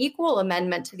is an equal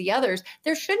amendment to the others,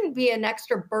 there shouldn't be an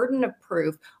extra burden of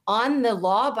proof on the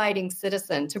law-abiding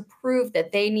citizen to prove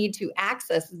that they need to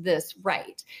access this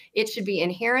right. It should be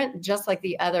inherent, just like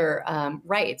the other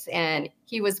rights. And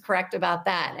he was correct about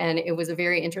that. And it was a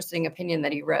very interesting opinion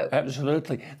that he wrote.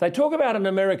 Absolutely. They talk about in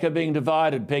America being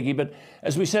divided, Peggy, but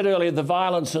as we said earlier, the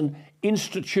violence and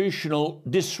institutional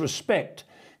disrespect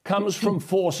comes from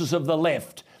forces of the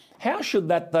left. How should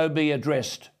that, though, be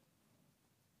addressed?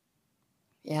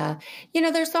 Yeah. You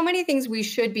know, there's so many things we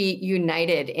should be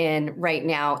united in right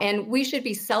now, and we should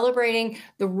be celebrating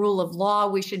the rule of law.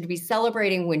 We should be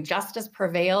celebrating when justice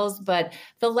prevails, but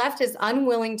the left is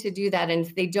unwilling to do that. And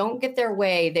if they don't get their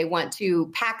way, they want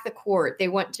to pack the court. They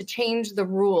want to change the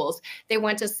rules. They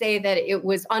want to say that it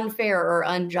was unfair or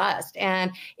unjust.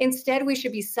 And instead, we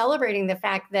should be celebrating the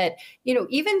fact that, you know,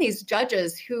 even these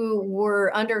judges who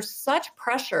were under such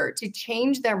pressure to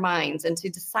change their minds and to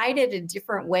decide it a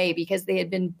different way because they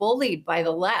had been bullied by the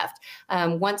left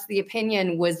once the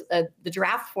opinion was, the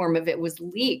draft form of it was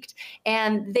leaked.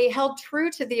 And they held true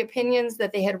to the opinions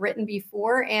that they had written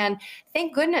before. And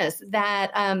thank goodness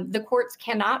that the courts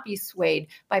cannot be swayed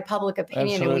by public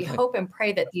opinion. Absolutely. And we hope and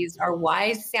pray that these are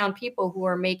wise, sound people who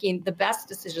are making the best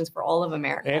decisions for all of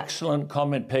America. Excellent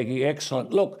comment, Peggy.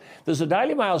 Excellent. Look, there's a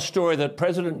Daily Mail story that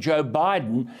President Joe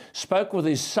Biden spoke with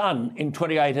his son in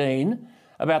 2018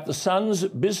 about the son's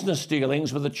business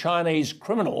dealings with a Chinese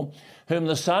criminal whom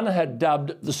the son had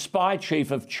dubbed the spy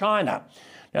chief of China.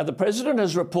 Now, the president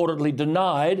has reportedly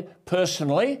denied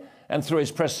personally and through his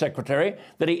press secretary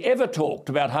that he ever talked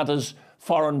about Hunter's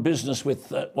foreign business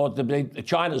with,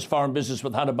 China's foreign business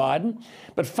with Hunter Biden.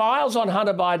 But files on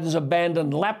Hunter Biden's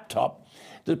abandoned laptop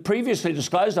that previously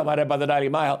disclosed, I might add, by the Daily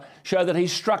Mail, show that he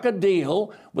struck a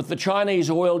deal with the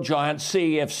Chinese oil giant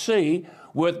CEFC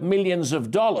worth millions of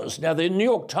dollars. Now, the New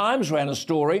York Times ran a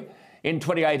story in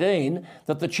 2018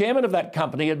 that the chairman of that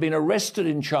company had been arrested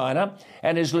in China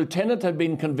and his lieutenant had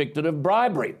been convicted of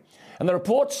bribery. And the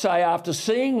reports say after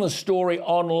seeing the story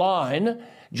online,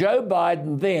 Joe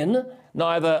Biden then,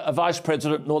 neither a vice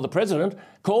president nor the president,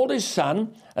 called his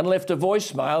son and left a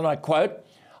voicemail, and I quote,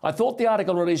 "I thought the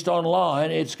article released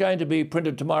online, it's going to be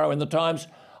printed tomorrow in the Times.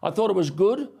 I thought it was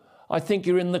good. I think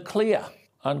you're in the clear,"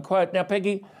 unquote. Now,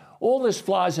 Peggy, all this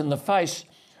flies in the face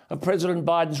of President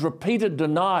Biden's repeated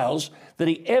denials that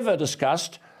he ever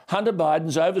discussed Hunter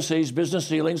Biden's overseas business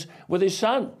dealings with his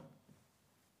son.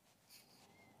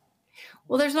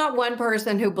 Well, there's not one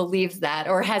person who believes that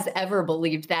or has ever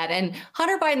believed that. And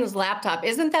Hunter Biden's laptop,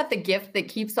 isn't that the gift that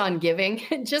keeps on giving?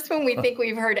 Just when we think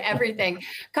we've heard everything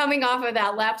coming off of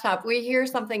that laptop, we hear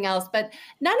something else. But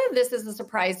none of this is a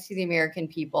surprise to the American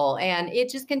people. And it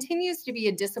just continues to be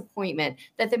a disappointment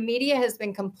that the media has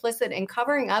been complicit in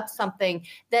covering up something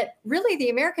that really the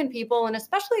American people, and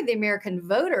especially the American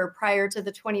voter prior to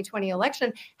the 2020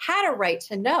 election, had a right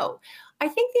to know. I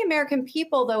think the American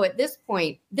people, though, at this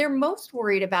point, they're most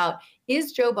worried about,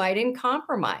 is Joe Biden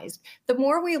compromised? The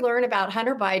more we learn about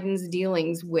Hunter Biden's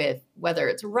dealings with whether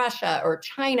it's Russia or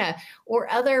China or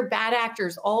other bad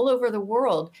actors all over the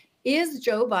world, is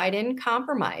Joe Biden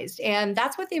compromised? And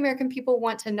that's what the American people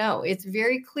want to know. It's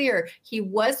very clear he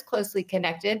was closely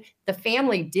connected. The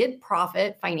family did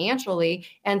profit financially.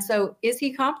 And so is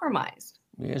he compromised?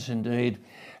 Yes, indeed.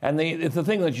 And the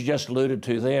thing that you just alluded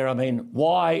to there, I mean,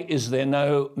 why is there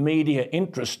no media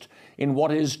interest in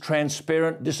what is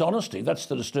transparent dishonesty? That's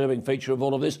the disturbing feature of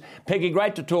all of this. Peggy,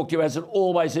 great to talk to you, as it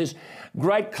always is.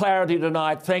 Great clarity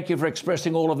tonight. Thank you for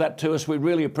expressing all of that to us. We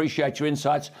really appreciate your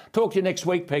insights. Talk to you next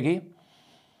week, Peggy.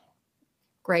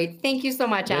 Great. Thank you so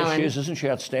much, Alan. Yes, she is, isn't she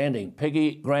outstanding?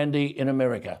 Peggy Grande in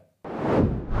America.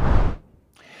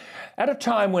 At a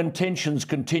time when tensions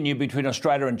continue between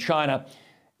Australia and China,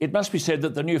 it must be said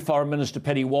that the new Foreign Minister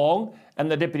Penny Wong and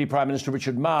the Deputy Prime Minister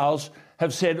Richard Marles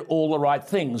have said all the right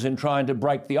things in trying to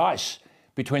break the ice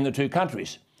between the two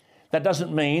countries. That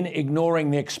doesn't mean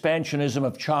ignoring the expansionism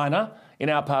of China in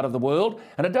our part of the world,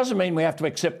 and it doesn't mean we have to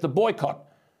accept the boycott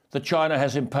that China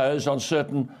has imposed on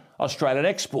certain Australian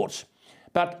exports.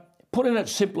 But put in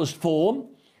its simplest form,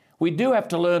 we do have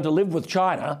to learn to live with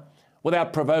China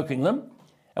without provoking them,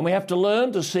 and we have to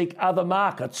learn to seek other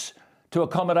markets to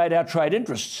accommodate our trade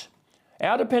interests.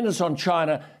 Our dependence on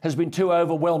China has been too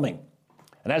overwhelming.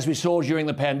 And as we saw during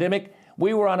the pandemic,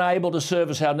 we were unable to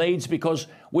service our needs because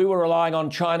we were relying on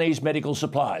Chinese medical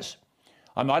supplies.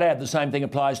 I might add the same thing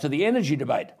applies to the energy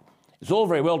debate. It's all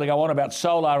very well to go on about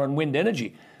solar and wind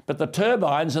energy, but the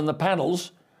turbines and the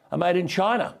panels are made in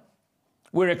China.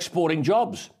 We're exporting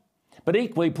jobs, but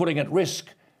equally putting at risk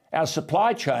our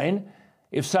supply chain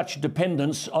if such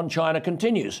dependence on China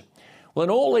continues. Well, in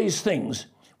all these things,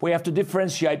 we have to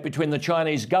differentiate between the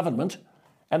Chinese government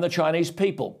and the Chinese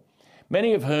people,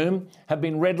 many of whom have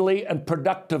been readily and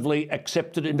productively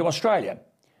accepted into Australia.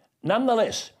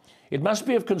 Nonetheless, it must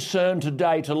be of concern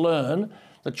today to learn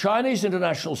that Chinese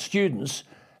international students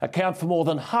account for more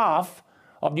than half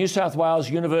of New South Wales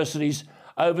University's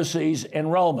overseas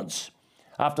enrolments,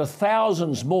 after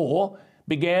thousands more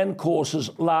began courses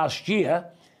last year,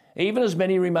 even as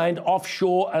many remained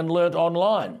offshore and learnt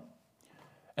online.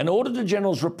 An Auditor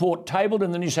General's report tabled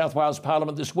in the New South Wales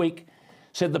Parliament this week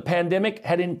said the pandemic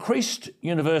had increased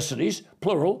universities,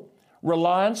 plural,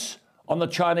 reliance on the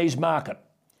Chinese market.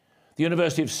 The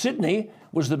University of Sydney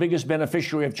was the biggest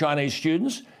beneficiary of Chinese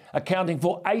students, accounting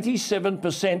for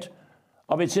 87%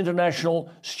 of its international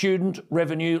student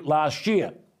revenue last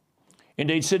year.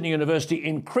 Indeed, Sydney University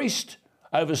increased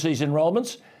overseas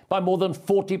enrolments by more than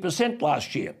 40%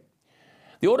 last year.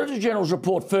 The Auditor General's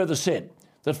report further said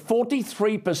that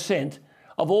 43%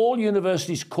 of all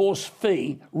universities' course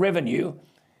fee revenue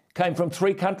came from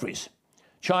 3 countries,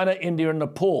 China, India and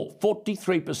Nepal,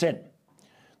 43%.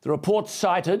 The report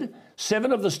cited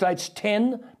 7 of the state's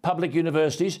 10 public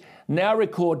universities now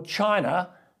record China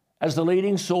as the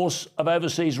leading source of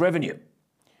overseas revenue.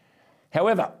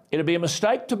 However, it would be a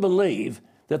mistake to believe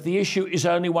that the issue is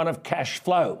only one of cash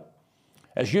flow,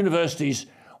 as universities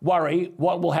worry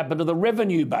what will happen to the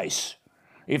revenue base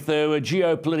if there were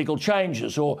geopolitical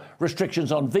changes or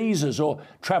restrictions on visas or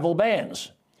travel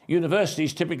bans.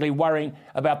 Universities, typically worrying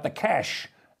about the cash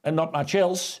and not much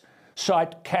else,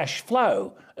 cite cash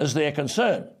flow as their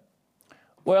concern.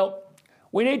 Well,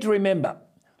 we need to remember,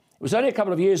 it was only a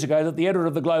couple of years ago that the editor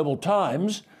of the Global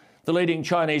Times, the leading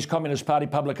Chinese Communist Party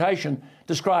publication,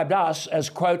 described us as,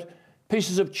 quote,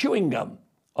 pieces of chewing gum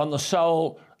on the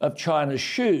sole of China's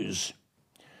shoes.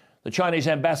 The Chinese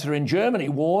ambassador in Germany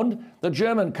warned that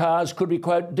German cars could be,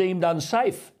 quote, deemed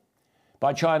unsafe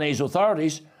by Chinese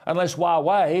authorities unless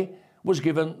Huawei was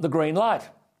given the green light.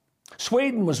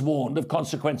 Sweden was warned of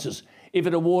consequences if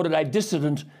it awarded a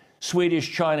dissident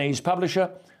Swedish-Chinese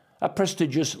publisher a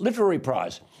prestigious literary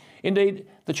prize. Indeed,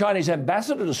 the Chinese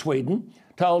ambassador to Sweden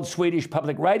told Swedish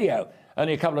public radio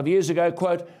only a couple of years ago,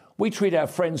 quote, we treat our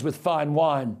friends with fine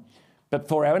wine, but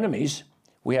for our enemies,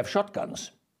 we have shotguns,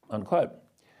 unquote.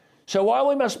 So while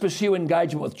we must pursue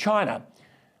engagement with China,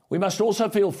 we must also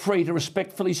feel free to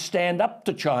respectfully stand up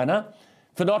to China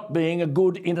for not being a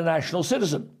good international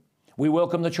citizen. We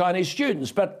welcome the Chinese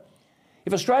students, but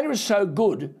if Australia is so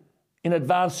good in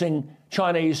advancing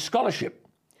Chinese scholarship,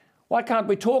 why can't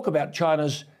we talk about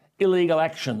China's illegal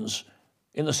actions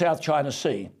in the South China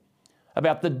Sea,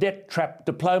 about the debt trap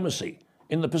diplomacy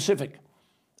in the Pacific,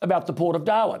 about the Port of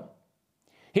Darwin?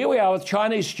 Here we are with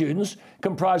Chinese students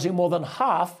comprising more than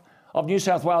half of New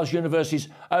South Wales University's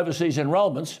overseas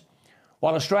enrolments,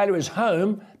 while Australia is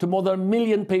home to more than 1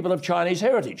 million people of Chinese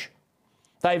heritage.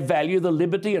 They value the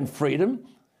liberty and freedom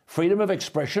of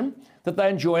expression that they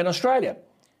enjoy in Australia.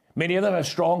 Many of them have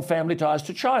strong family ties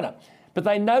to China, but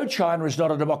they know China is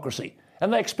not a democracy,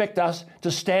 and they expect us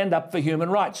to stand up for human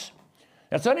rights.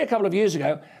 Now, it's only a couple of years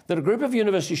ago that a group of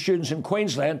university students in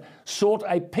Queensland sought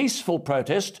a peaceful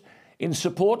protest in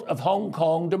support of Hong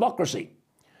Kong democracy.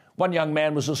 One young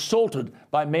man was assaulted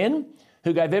by men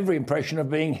who gave every impression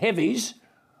of being heavies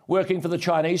working for the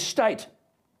Chinese state.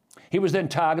 He was then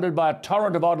targeted by a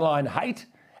torrent of online hate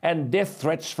and death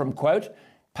threats from, quote,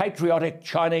 patriotic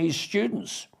Chinese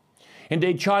students.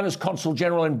 Indeed, China's Consul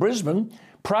General in Brisbane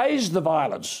praised the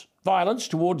violence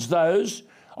towards those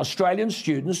Australian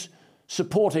students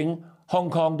supporting Hong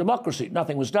Kong democracy.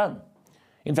 Nothing was done.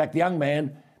 In fact, the young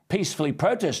man peacefully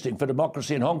protesting for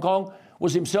democracy in Hong Kong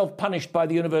was himself punished by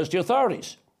the university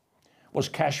authorities. Was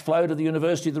cash flow to the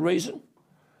university the reason?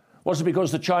 Was it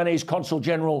because the Chinese Consul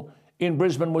General in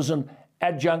Brisbane was an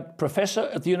adjunct professor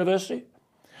at the university?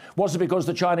 Was it because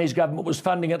the Chinese government was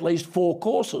funding at least 4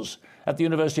 courses at the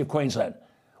University of Queensland?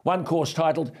 One course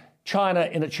titled China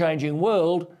in a Changing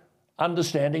World,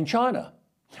 Understanding China.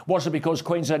 Was it because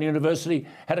Queensland University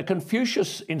had a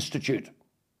Confucius Institute?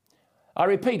 I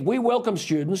repeat, we welcome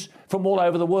students from all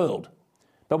over the world,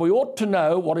 but we ought to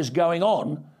know what is going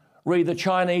on, re the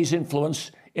Chinese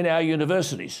influence in our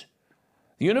universities.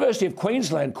 The University of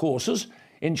Queensland courses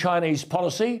in Chinese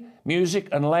policy, music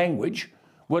and language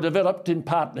were developed in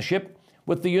partnership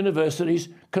with the university's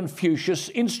Confucius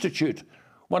Institute,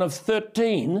 one of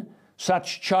 13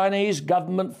 such Chinese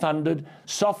government-funded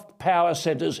soft power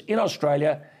centres in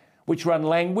Australia, which run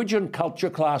language and culture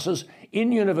classes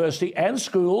in university and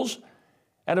schools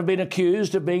and have been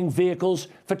accused of being vehicles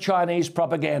for Chinese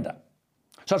propaganda.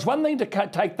 So it's one thing to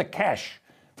take the cash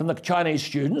from the Chinese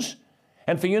students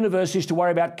and for universities to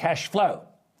worry about cash flow.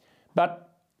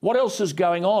 But what else is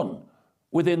going on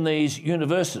within these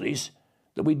universities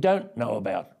that we don't know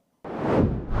about?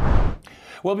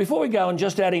 Well, before we go, and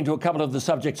just adding to a couple of the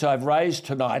subjects I've raised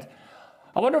tonight,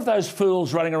 I wonder if those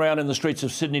fools running around in the streets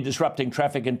of Sydney disrupting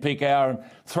traffic in peak hour and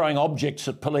throwing objects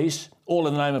at police, all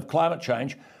in the name of climate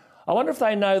change, I wonder if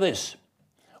they know this,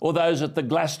 or those at the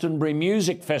Glastonbury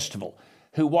Music Festival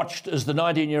who watched as the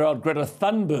 19-year-old Greta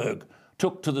Thunberg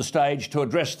took to the stage to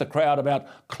address the crowd about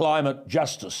climate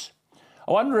justice.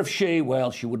 I wonder if she,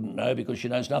 well, she wouldn't know because she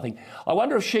knows nothing. I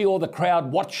wonder if she or the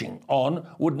crowd watching on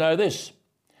would know this,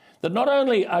 that not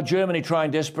only are Germany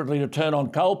trying desperately to turn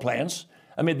on coal plants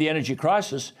amid the energy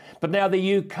crisis, but now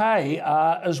the UK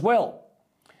are as well.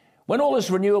 When all this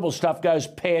renewable stuff goes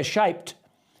pear-shaped,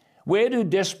 where do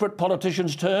desperate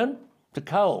politicians turn? To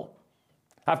coal.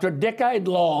 After a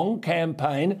decade-long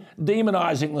campaign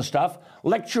demonising the stuff,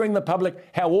 lecturing the public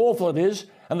how awful it is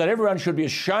and that everyone should be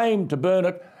ashamed to burn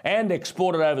it and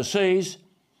export it overseas,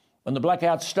 when the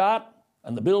blackouts start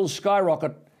and the bills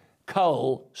skyrocket,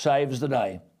 coal saves the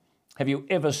day. Have you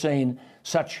ever seen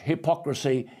such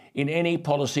hypocrisy in any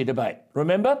policy debate?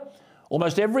 Remember,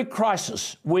 almost every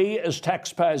crisis we as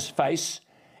taxpayers face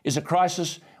is a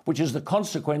crisis which is the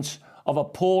consequence of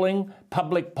appalling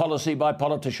public policy by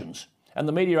politicians. And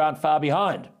the media aren't far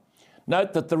behind.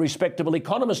 Note that the respectable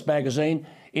Economist magazine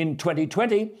in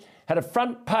 2020 had a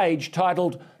front page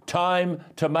titled Time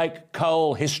to Make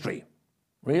Coal History.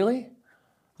 Really?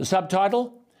 The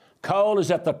subtitle? Coal is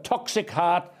at the toxic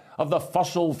heart of the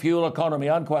fossil fuel economy,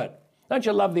 unquote. Don't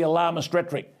you love the alarmist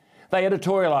rhetoric? They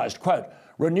editorialised, quote,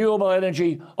 renewable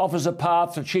energy offers a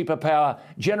path to cheaper power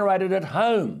generated at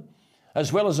home,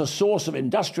 as well as a source of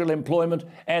industrial employment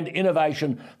and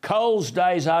innovation. Coal's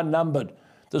days are numbered.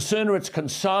 The sooner it's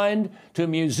consigned to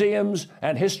museums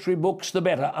and history books, the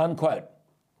better, unquote.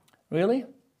 Really?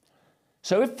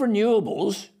 So if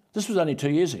renewables, this was only 2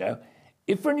 years ago,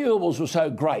 if renewables were so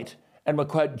great and were,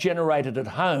 quote, generated at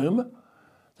home,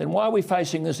 then why are we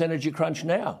facing this energy crunch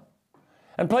now?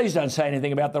 And please don't say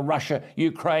anything about the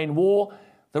Russia-Ukraine war.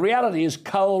 The reality is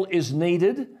coal is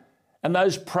needed, and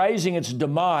those praising its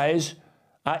demise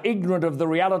are ignorant of the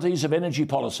realities of energy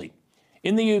policy.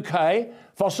 In the UK,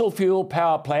 fossil fuel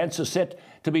power plants are set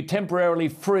to be temporarily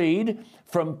freed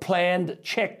from planned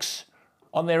checks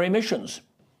on their emissions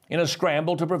in a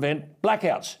scramble to prevent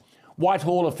blackouts.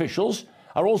 Whitehall officials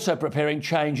are also preparing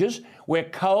changes where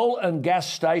coal and gas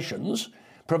stations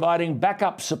providing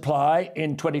backup supply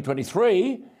in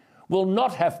 2023 will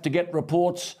not have to get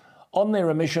reports on their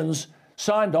emissions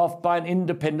signed off by an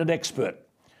independent expert.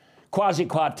 Kwasi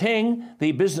Kwarteng,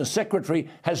 the business secretary,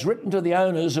 has written to the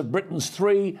owners of Britain's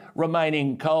 3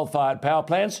 remaining coal-fired power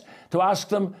plants to ask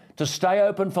them to stay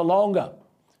open for longer.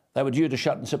 They were due to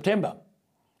shut in September.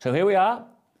 So here we are,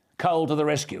 coal to the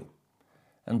rescue.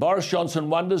 And Boris Johnson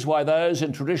wonders why those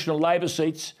in traditional Labor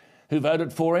seats who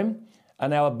voted for him are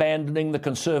now abandoning the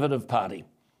Conservative Party.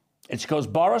 It's because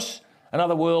Boris and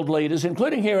other world leaders,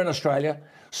 including here in Australia,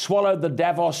 swallowed the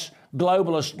Davos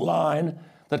globalist line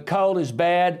that coal is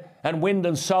bad and wind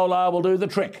and solar will do the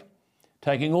trick,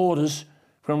 taking orders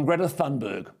from Greta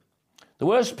Thunberg. The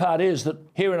worst part is that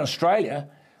here in Australia,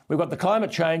 we've got the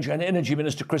Climate Change and Energy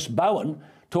Minister Chris Bowen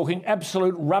talking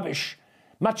absolute rubbish,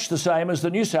 much the same as the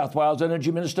New South Wales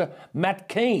Energy Minister Matt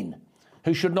Keane,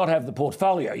 who should not have the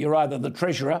portfolio. You're either the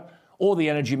Treasurer or the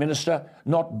Energy Minister,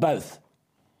 not both.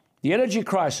 The energy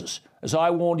crisis, as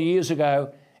I warned years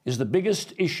ago, is the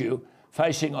biggest issue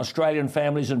facing Australian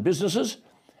families and businesses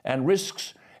and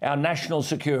risks our national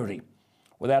security.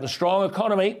 Without a strong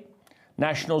economy,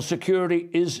 national security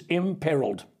is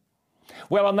imperilled.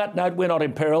 Well, on that note, we're not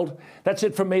imperilled. That's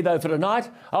it from me, though, for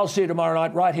tonight. I'll see you tomorrow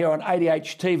night right here on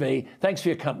ADH TV. Thanks for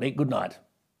your company. Good night.